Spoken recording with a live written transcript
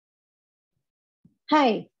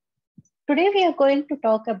Hi, today we are going to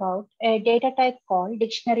talk about a data type called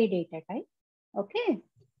dictionary data type. Okay,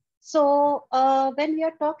 so when we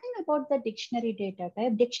are talking about the dictionary data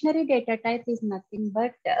type is nothing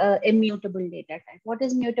but a mutable data type. What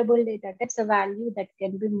is mutable data type? It's a value that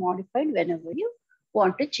can be modified whenever you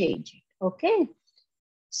want to change it. Okay,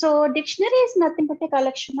 so dictionary is nothing but a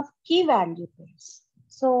collection of key value pairs.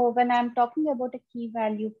 So when I'm talking about a key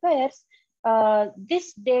value pairs,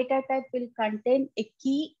 this data type will contain a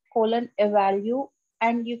key colon a value,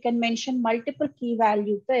 and you can mention multiple key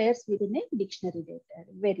value pairs within a dictionary data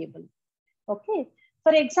variable. Okay.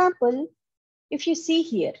 For example, if you see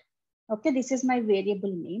here, okay, this is my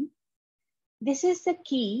variable name. This is the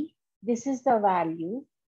key. This is the value.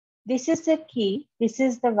 This is the key. This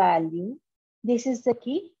is the value. This is the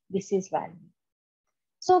key. This is value.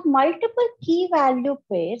 So multiple key value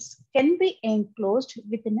pairs can be enclosed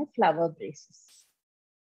within a flower braces.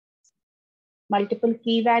 Multiple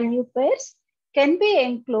key value pairs can be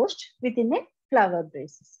enclosed within a flower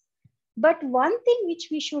braces. But one thing which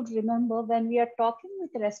we should remember when we are talking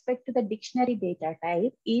with respect to the dictionary data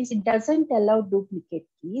type is it doesn't allow duplicate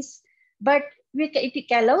keys, but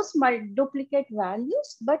it allows duplicate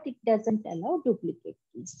values, but it doesn't allow duplicate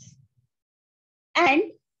keys.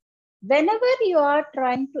 And whenever you are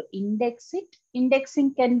trying to index it,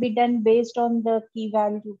 indexing can be done based on the key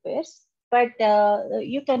value pairs, but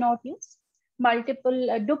you cannot use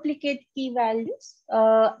multiple duplicate key values,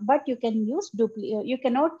 but you can use you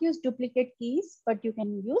cannot use duplicate keys, but you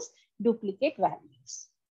can use duplicate values.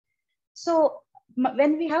 So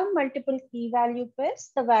when we have multiple key value pairs,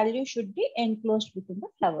 the value should be enclosed within the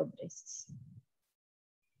flower braces.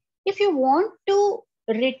 If you want to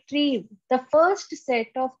retrieve the first set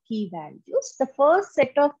of key values, the first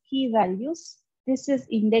set of key values, this is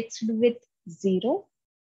indexed with 0.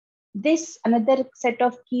 This another set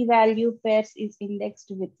of key value pairs is indexed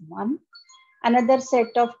with 1. Another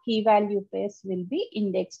set of key value pairs will be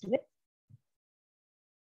indexed with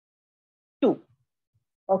 2.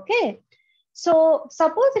 Okay. So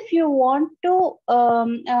suppose if you want to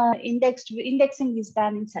indexing is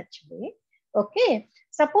done in such a way. Okay.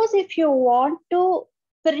 Suppose if you want to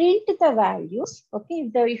print the values,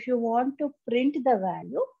 okay, if you want to print the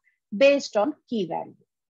value based on key value.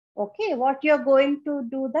 Okay, what you're going to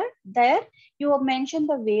do that there, you mention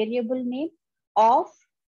the variable name of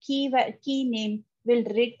key name will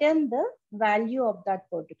return the value of that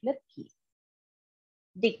particular key.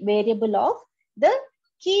 The variable of the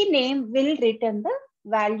key name will return the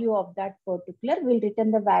value of that particular,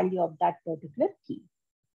 key.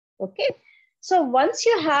 Okay. So once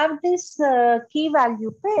you have this key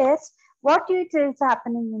value pairs, what is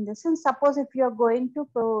happening in this? And suppose if you are going to,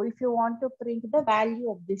 if you want to print the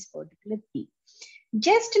value of this particular key,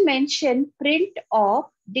 just mention print of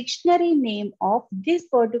dictionary name of this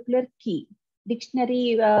particular key.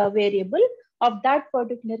 Dictionary variable of that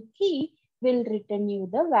particular key will return you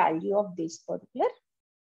the value of this particular,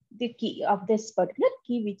 key,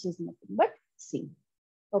 which is nothing but C.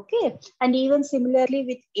 Okay. And even similarly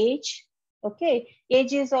with age. Okay,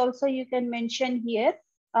 age is also you can mention here.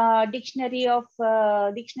 Dictionary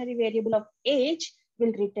variable of age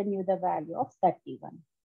will return you the value of 31.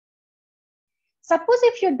 Suppose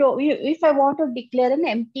if I want to declare an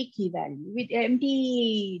empty key value with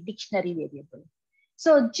empty dictionary variable.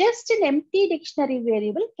 So just an empty dictionary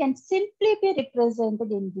variable can simply be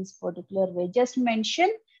represented in this particular way. Just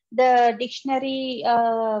mention the dictionary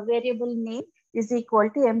variable name is equal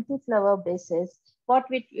to empty flower braces. What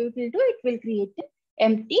it will do, it will create an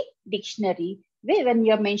empty dictionary when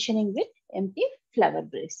you're mentioning with empty flower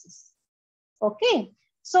braces. Okay.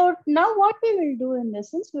 So now what we will do in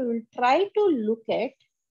this is we will try to look at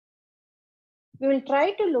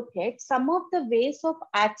some of the ways of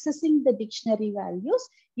accessing the dictionary values.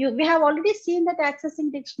 We have already seen that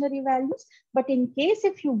accessing dictionary values, but in case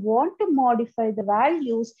if you want to modify the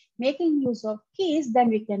values, making use of keys,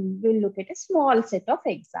 then we'll look at a small set of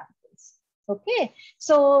examples. Okay,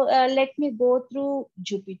 so let me go through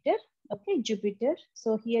Jupyter. Okay, Jupyter.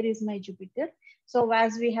 So here is my Jupyter. So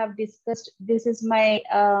as we have discussed, this is my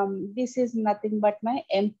this is nothing but my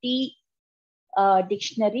empty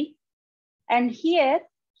dictionary. And here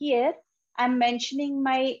I'm mentioning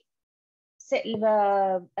my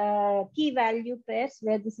key value pairs,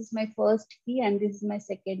 where this is my first key and this is my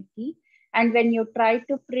second key. And when you try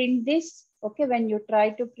to print this, okay,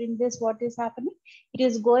 what is happening? It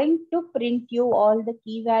is going to print you all the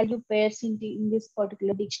key value pairs in this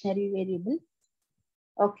particular dictionary variable.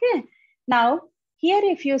 Okay. Now here,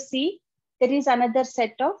 if you see, there is another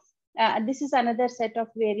set of, this is another set of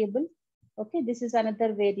variable. Okay, this is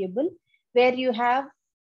another variable where you have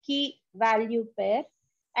key value pair.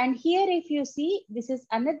 And here, if you see, this is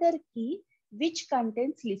another key which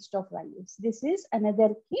contains list of values. This is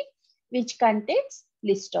another key which contains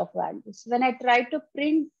list of values. When I try to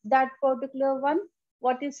print that particular one,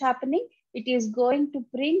 what is happening? It is going to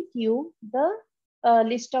print you the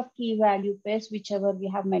list of key value pairs, whichever we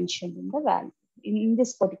have mentioned in the value in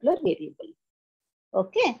this particular variable.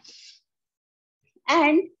 Okay.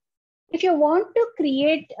 And if you want to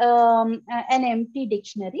create an empty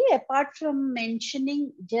dictionary, apart from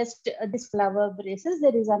mentioning just this flower braces,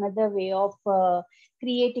 there is another way of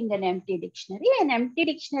creating an empty dictionary. An empty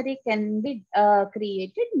dictionary can be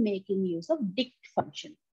created making use of dict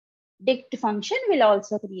function. Dict function will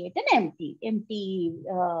also create an empty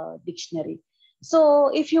dictionary. So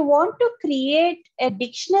if you want to create a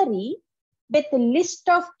dictionary with a list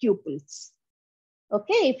of tuples,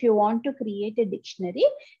 okay, if you want to create a dictionary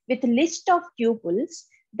with a list of tuples,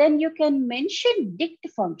 then you can mention dict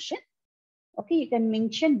function. Okay, you can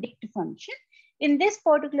mention dict function. In this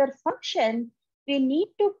particular function, we need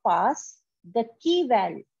to pass the key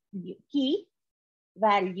value.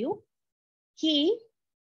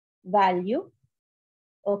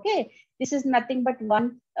 Okay, this is nothing but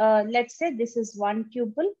one. Let's say this is one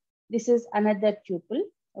tuple. This is another tuple.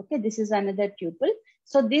 Okay, this is another tuple.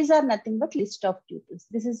 So these are nothing but list of tuples.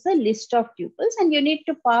 This is the list of tuples, and you need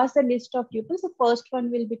to pass the list of tuples. The first one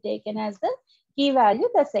will be taken as the key value.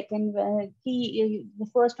 The second the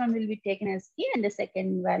first one will be taken as key, and the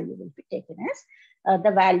second value will be taken as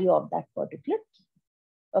the value of that particular key.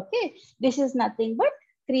 Okay, this is nothing but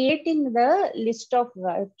creating the list of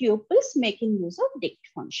tuples making use of dict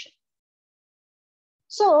function.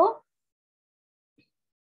 So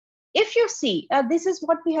if you see, this is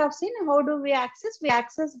what we have seen. How do we access? We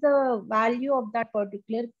access the value of that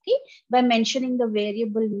particular key by mentioning the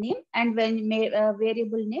variable name, and when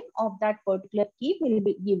variable name of that particular key will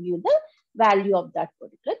give you the value of that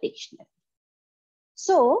particular dictionary.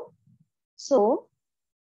 So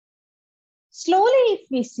slowly, if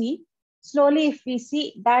we see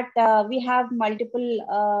that we have multiple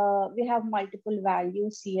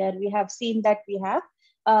values here. We have seen that we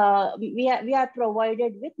are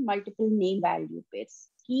provided with multiple name value pairs,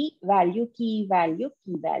 key value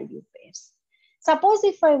pairs. Suppose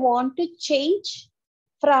if I want to change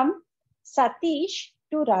from Satish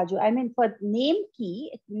to Raju, I mean for name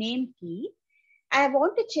key, I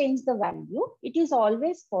want to change the value. It is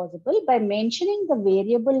always possible by mentioning the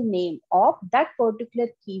variable name of that particular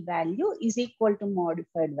key value is equal to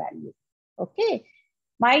modified value. Okay,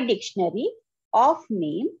 my dictionary of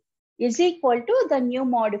name is equal to the new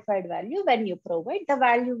modified value. When you provide, the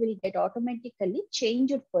value will get automatically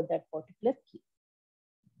changed for that particular key.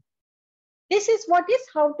 This is what is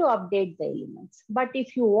how to update the elements. But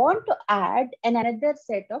if you want to add another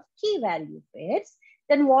set of key value pairs,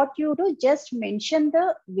 then what you do, just mention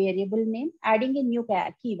the variable name, adding a new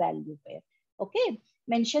key value pair. Okay,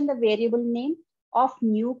 mention the variable name of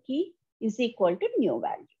new key is equal to new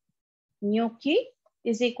value. New key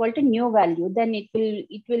is equal to new value, then it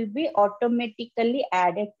will be automatically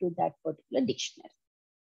added to that particular dictionary.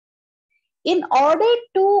 In order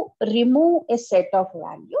to remove a set of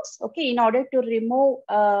values, okay, in order to remove,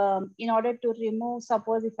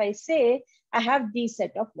 suppose if I say I have these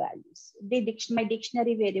set of values, my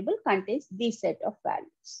dictionary variable contains these set of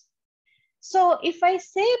values. So if I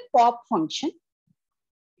say pop function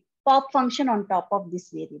on top of this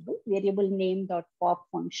variable name dot pop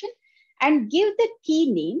function, and give the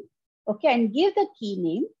key name, okay, and give the key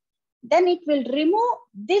name, then it will remove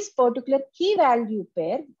this particular key value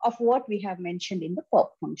pair of what we have mentioned in the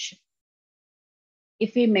pop function.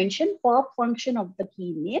 If we mention pop function of the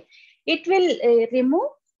key name, it will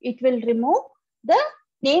remove the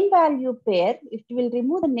name value pair. It will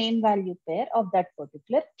remove the name value pair of that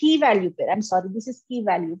particular key value pair. I'm sorry, this is key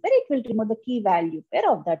value pair. It will remove the key value pair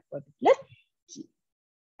of that particular key.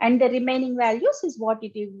 And the remaining values is what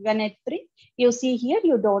it is when I print. You see here,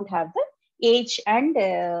 you don't have the age and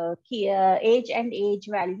age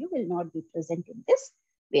value will not be present in this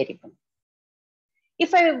variable.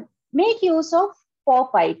 If I make use of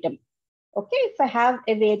pop item, okay, if I have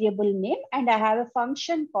a variable name and I have a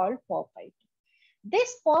function called pop item,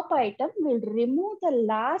 this pop item will remove the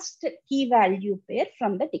last key value pair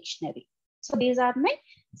from the dictionary. So these are my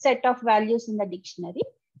set of values in the dictionary.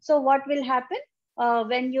 So what will happen?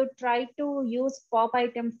 When you try to use pop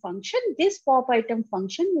item function, this pop item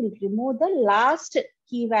function will remove the last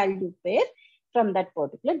key value pair from that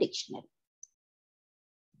particular dictionary.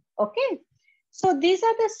 Okay. So these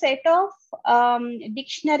are the set of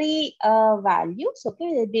dictionary values,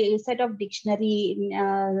 okay, the set of dictionary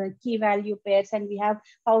key value pairs, and we have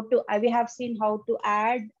we have seen how to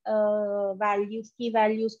add key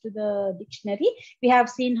values to the dictionary. We have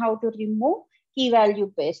seen how to remove key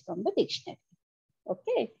value pairs from the dictionary.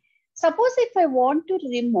 Okay. Suppose if I want to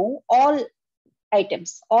remove all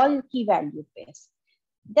items, all key value pairs,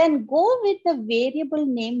 then go with the variable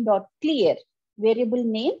name dot clear. Variable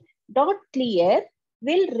name dot clear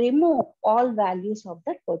will remove all values of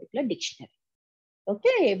that particular dictionary.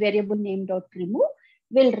 Okay, variable name dot remove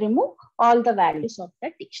will remove all the values of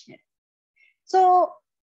that dictionary. So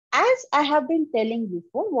as I have been telling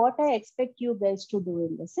before, what I expect you guys to do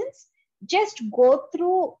in the sense, just go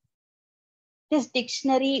through this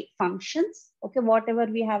dictionary functions, okay, whatever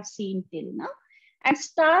we have seen till now, and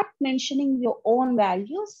start mentioning your own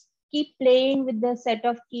values. Keep playing with the set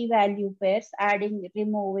of key value pairs, adding,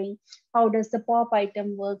 removing. How does the pop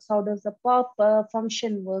item works? How does the pop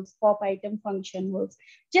function works? Pop item function works.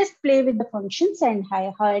 Just play with the functions and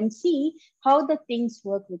see how the things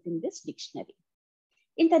work within this dictionary.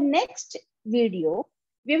 In the next video,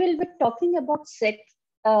 we will be talking about set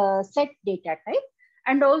data type,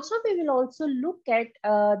 and also we will also look at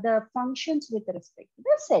the functions with respect to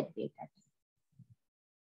the set data type.